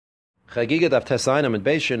Chagiga Daf Tesayin Amud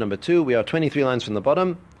Beis, number 2. We are 23 lines from the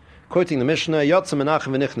bottom. Quoting the Mishnah, Yotza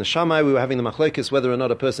Menachem v'nichnas Shammai, we were having the machlokes whether or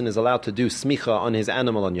not a person is allowed to do smicha on his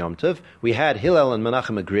animal on Yom Tov. We had Hillel and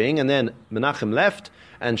Menachem agreeing, and then Menachem left,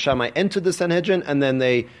 and Shammai entered the Sanhedrin, and then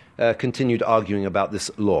they continued arguing about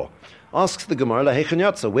this law. Asks the Gemara, Laheichen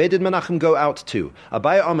Yotza, where did Menachem go out to?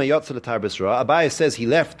 Abaye Amar Yotza l'tar b'sra. Abaye says he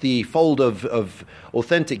left the fold of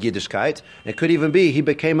authentic Yiddishkeit. It could even be he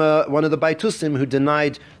became one of the Baitusim who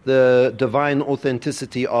denied the divine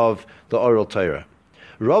authenticity of the oral Torah.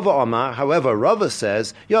 Rava Amar, however, Rava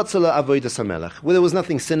says, Yotzala avodas hamelech, where there was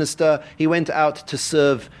nothing sinister, he went out to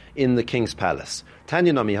serve in the king's palace.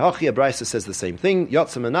 Tanya Nami Hachi, a Brisa says the same thing,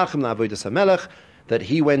 Yotza Menachem la'avodas hamelech, that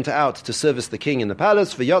he went out to service the king in the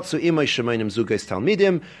palace, v'yotzu imay shemaynim zugos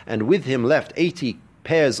talmidim, and with him left 80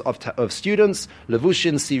 pairs of students,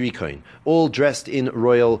 levushin sirikoin, all dressed in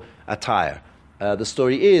royal attire. The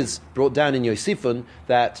story is brought down in Yosifun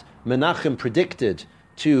that Menachem predicted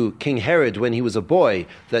to King Herod when he was a boy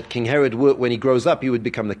that King Herod, when he grows up, he would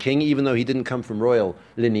become the king, even though he didn't come from royal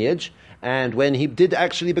lineage. And when he did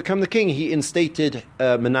actually become the king, he instated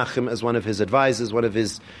Menachem as one of his advisors, one of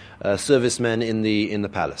his servicemen in the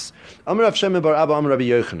palace. Amar Rav Shimon bar Abba Amar Rabbi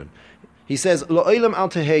Yochanan. He says, Lo olam al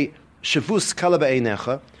tehei shavus kala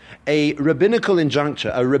b'einecha. A rabbinical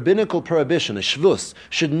injuncture, a rabbinical prohibition, a shvus,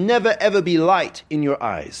 should never ever be light in your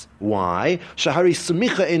eyes. Why? Shahari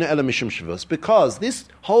sumicha eina ela mishum shvus. Because this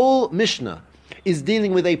whole Mishnah is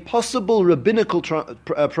dealing with a possible rabbinical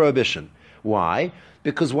prohibition. Why?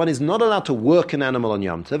 Because one is not allowed to work an animal on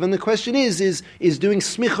Yom Tov, and the question is doing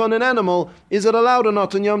smicha on an animal, is it allowed or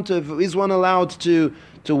not on Yom Tov? Is one allowed to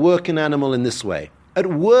work an animal in this way? At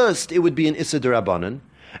worst, it would be an Issa d'Rabbanan.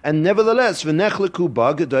 And nevertheless, v'nechleku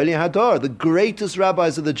ba gedolei hadar, the greatest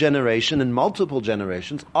rabbis of the generation and multiple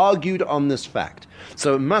generations argued on this fact.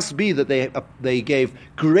 So it must be that they gave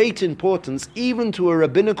great importance even to a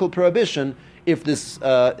rabbinical prohibition if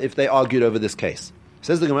they argued over this case.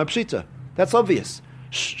 Says the Gemara Pshita. That's obvious.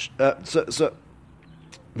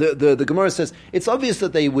 The Gemara says it's obvious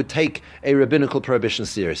that they would take a rabbinical prohibition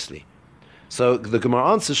seriously. So the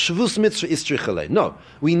Gemara answers, Shavus mitzvah istrichalei. No,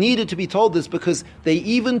 we needed to be told this because they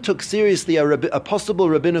even took seriously a possible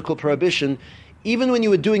rabbinical prohibition even when you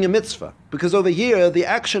were doing a mitzvah. Because over here, the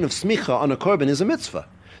action of smicha on a korban is a mitzvah.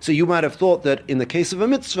 So you might have thought that in the case of a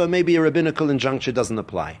mitzvah, maybe a rabbinical injunction doesn't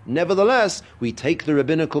apply. Nevertheless, we take the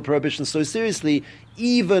rabbinical prohibition so seriously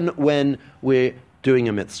even when we're doing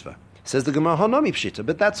a mitzvah. Says the Gemara, Hanami Pshita,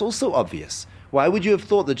 but that's also obvious. Why would you have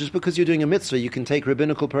thought that just because you're doing a mitzvah, you can take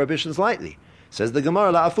rabbinical prohibitions lightly? Says the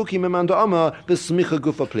Gemara, La'afuki memanda amar v'smicha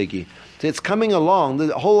gufa pligi. So it's coming along.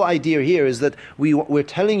 The whole idea here is that we're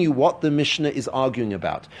telling you what the Mishnah is arguing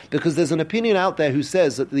about. Because there's an opinion out there who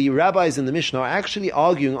says that the rabbis in the Mishnah are actually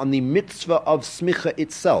arguing on the mitzvah of smicha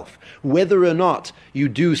itself, whether or not you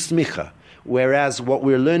do smicha. Whereas what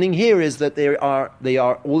we're learning here is that they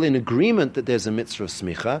are all in agreement that there's a mitzvah of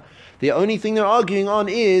smicha. The only thing they're arguing on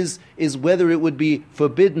is whether it would be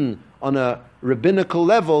forbidden on a rabbinical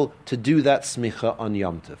level to do that smicha on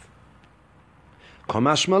Yom Tov.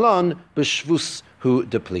 Komash malan b'shvus hu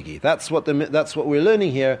depligi. That's what we're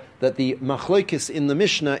learning here, that the machlokes in the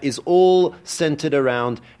Mishnah is all centered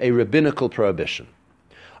around a rabbinical prohibition.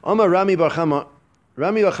 Amar Rami bar Chama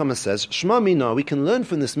says, Shma mina, we can learn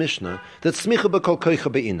from this Mishnah that smicha b'kol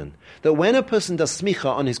koicha be'inan, that when a person does smicha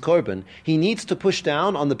on his korban, he needs to push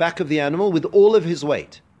down on the back of the animal with all of his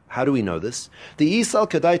weight. How do we know this? The isal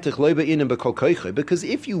kadaitich lo be'inan b'kol koicha, because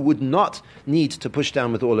if you would not need to push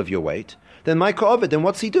down with all of your weight, then Micah Ovid, then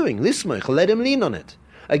what's he doing? Lismoich, let him lean on it.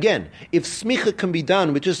 Again, if smicha can be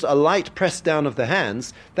done with just a light press down of the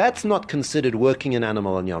hands, that's not considered working an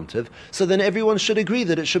animal on Yom Tov, so then everyone should agree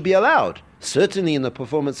that it should be allowed, certainly in the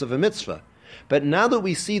performance of a mitzvah. But now that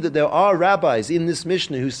we see that there are rabbis in this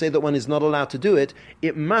Mishnah who say that one is not allowed to do it,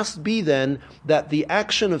 it must be then that the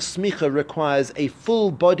action of smicha requires a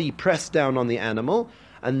full body press down on the animal,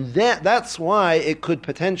 and that's why it could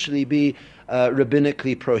potentially be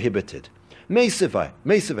rabbinically prohibited.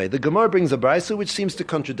 Meisevai. The Gemara brings a brisa which seems to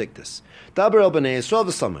contradict this. Daber el b'nei Yisrael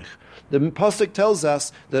v'samich. The pasuk tells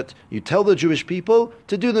us that you tell the Jewish people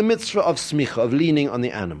to do the mitzvah of smicha, of leaning on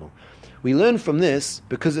the animal. We learn from this,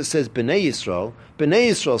 because it says b'nei Yisrael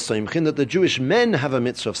soimchin, that the Jewish men have a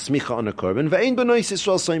mitzvah of smicha on a korban, v'ein b'nei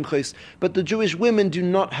Yisrael soimchis, but the Jewish women do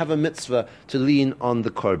not have a mitzvah to lean on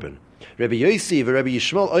the korban. Rabbi Yossi and Rabbi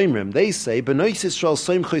Yishmael Oimrim, they say, B'nois Yisrael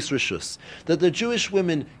soimchis rishus, that the Jewish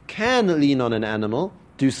women can lean on an animal,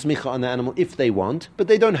 do smicha on the animal if they want, but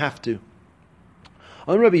they don't have to.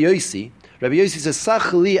 On Rabbi Yossi Rabbi Yossi says,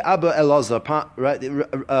 Sachli Abba Elazar.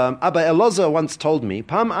 Abba Elazar once told me,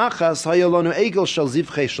 Pam achas hayolonu egel shel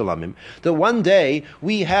zivchei shlamim, that one day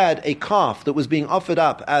we had a calf that was being offered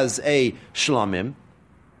up as a shlamim,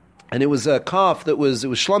 and it was a calf that was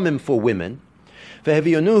shlamim for women.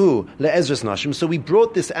 So we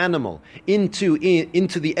brought this animal into the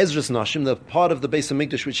Ezras Nashim, the part of the Beis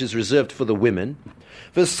Hamikdash which is reserved for the women.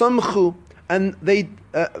 And they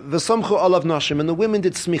v'samchu alav nashim, and the women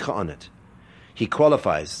did smicha on it. He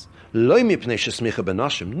qualifies, lo mipnei shesmicha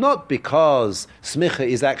benashim, not because smicha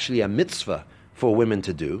is actually a mitzvah for women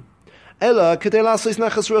to do, ela kedei la'asos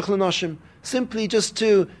nachas ruach lenashim, simply just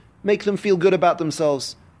to make them feel good about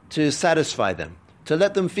themselves, to satisfy them, to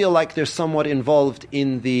let them feel like they're somewhat involved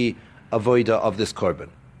in the avoida of this korban.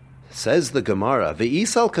 Says the Gemara,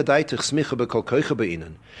 Ve'isal kadaitich smicha b'kol koicha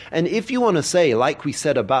be'inan. And if you want to say, like we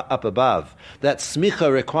said up above, that smicha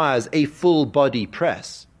requires a full body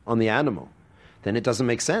press on the animal, then it doesn't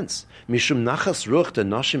make sense. Mishum nachas ruach de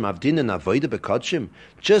nashim avdinin avoida b'kodshim.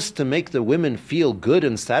 Just to make the women feel good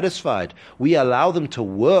and satisfied, we allow them to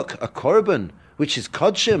work a korban, which is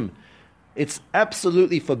kodshim. It's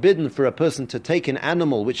absolutely forbidden for a person to take an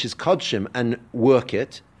animal which is kodshim and work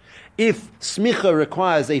it. If smicha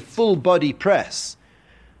requires a full body press,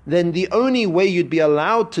 then the only way you'd be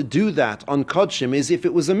allowed to do that on kodshim is if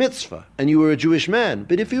it was a mitzvah and you were a Jewish man.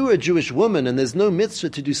 But if you were a Jewish woman and there's no mitzvah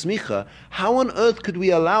to do smicha, how on earth could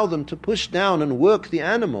we allow them to push down and work the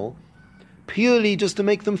animal purely just to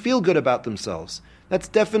make them feel good about themselves? That's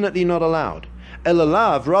definitely not allowed.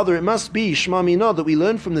 Elalav, rather it must be Shma Mina that we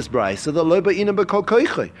learn from this brayso that lo ba'ina b'kol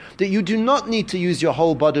koichei, that you do not need to use your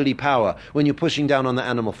whole bodily power when you're pushing down on the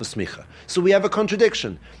animal for smicha. So we have a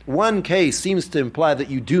contradiction. One case seems to imply that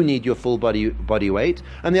you do need your full body weight,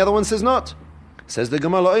 and the other one says not. Says the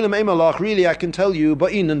Gemara, really I can tell you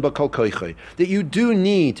ba'inan b'kol koichei, that you do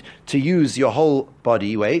need to use your whole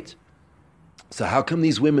body weight. So how come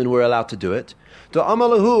these women were allowed to do it?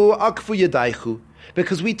 Da'amalahu akfu yadaichu,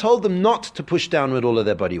 because we told them not to push down with all of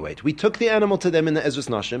their body weight. We took the animal to them in the Ezras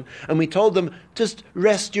Nashim, and we told them, just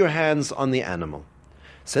rest your hands on the animal.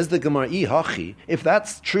 Says the Gemara, hachi, if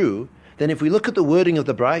that's true, then if we look at the wording of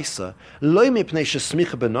the Braisa, lo mipnei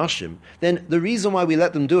shesmicha benashim, then the reason why we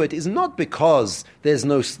let them do it is not because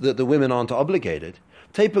the women aren't obligated.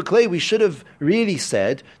 Typically, we should have really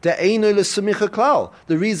said the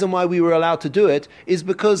reason why we were allowed to do it is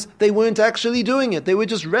because they weren't actually doing it. They were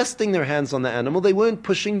just resting their hands on the animal. They weren't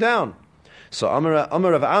pushing down. So Amar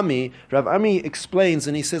Rav Ami explains,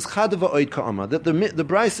 and he says Chada va'od ka'amar, that the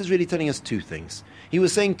Bryce is really telling us two things. He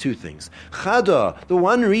was saying two things. Chada, the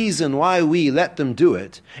one reason why we let them do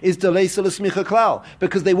it is deleisel smicha klal,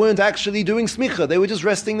 because they weren't actually doing smicha. They were just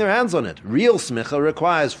resting their hands on it. Real smicha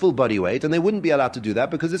requires full body weight, and they wouldn't be allowed to do that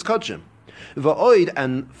because it's kodshim. Va'oid,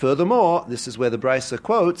 and furthermore, this is where the Brisa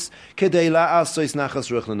quotes, Kedei la'asos nachas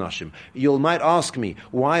ruach lenashim. You might ask me,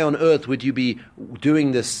 why on earth would you be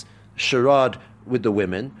doing this charade with the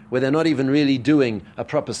women, where they're not even really doing a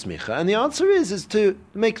proper smicha? And the answer is to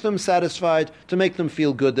make them satisfied, to make them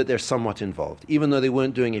feel good that they're somewhat involved, even though they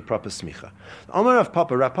weren't doing a proper smicha. Amar Rav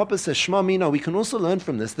Papa says, Shma Mina, we can also learn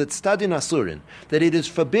from this that stadin asurin, that it is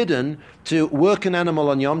forbidden to work an animal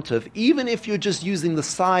on Yom Tov, even if you're just using the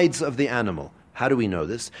sides of the animal. How do we know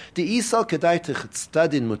this? Because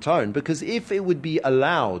if it would be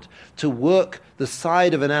allowed to work the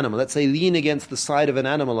side of an animal, let's say lean against the side of an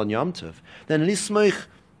animal on Yom Tov, then lismoich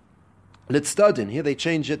litstadin, here they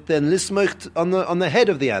change it, then lismoich on the head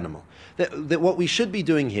of the animal. That what we should be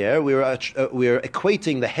doing here, we're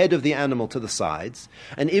equating the head of the animal to the sides,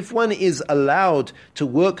 and if one is allowed to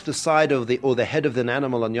work the side of the head of an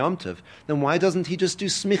animal on Yom Tov, then why doesn't he just do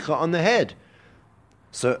smicha on the head?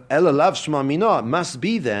 So Ela Lav Shma Mina must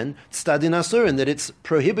be then Stadin Asurin, that it's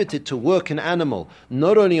prohibited to work an animal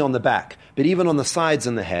not only on the back, but even on the sides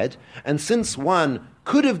and the head. And since one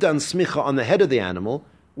could have done smicha on the head of the animal,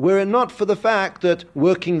 were it not for the fact that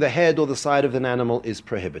working the head or the side of an animal is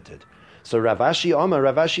prohibited. So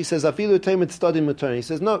Ravashi says, Afilu Teimit Stadin Mutar. He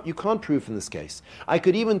says, no, you can't prove in this case. I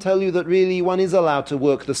could even tell you that really one is allowed to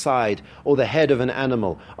work the side or the head of an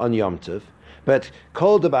animal on Yom Tov. But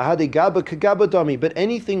called the bahadi gaba kagabadami, but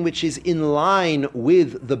anything which is in line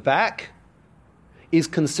with the back is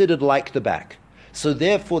considered like the back. So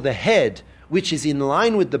therefore the head, which is in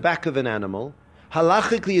line with the back of an animal,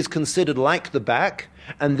 halachically is considered like the back,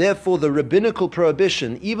 and therefore the rabbinical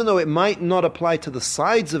prohibition, even though it might not apply to the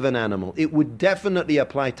sides of an animal, it would definitely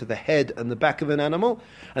apply to the head and the back of an animal,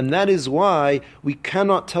 and that is why we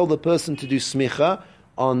cannot tell the person to do smicha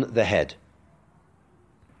on the head,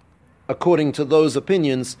 according to those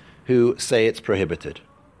opinions who say it's prohibited.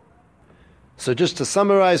 So just to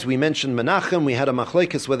summarize, we mentioned Menachem. We had a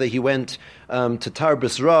machlokes whether he went to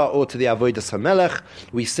Tarbis Ra or to the Avodas HaMelech.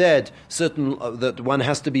 We said that one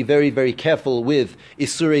has to be very, very careful with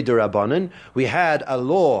Isurei D'Rabbanan. We had a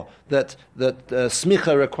law that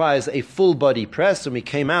smicha requires a full body press, and we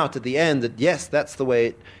came out at the end that yes, that's the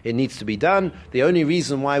way it needs to be done. The only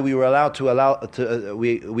reason why we were allowed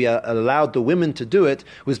we allowed the women to do it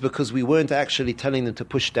was because we weren't actually telling them to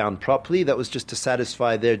push down properly. That was just to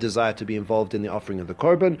satisfy their desire to be involved in the offering of the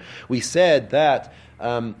korban. We said that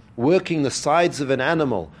working the sides of an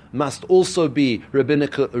animal must also be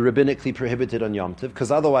rabbinically prohibited on Yom Tov,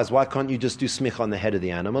 because otherwise why can't you just do smicha on the head of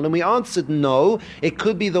the animal? And we answered no, it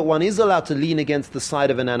could be that one is allowed to lean against the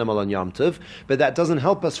side of an animal on Yom Tov, but that doesn't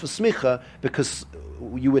help us for smicha, because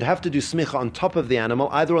you would have to do smicha on top of the animal,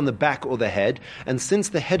 either on the back or the head, and since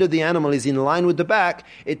the head of the animal is in line with the back,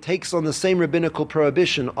 it takes on the same rabbinical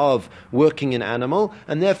prohibition of working an animal,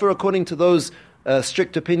 and therefore according to those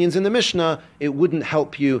strict opinions in the Mishnah, it wouldn't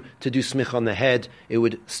help you to do smicha on the head. It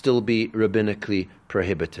would still be rabbinically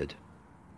prohibited.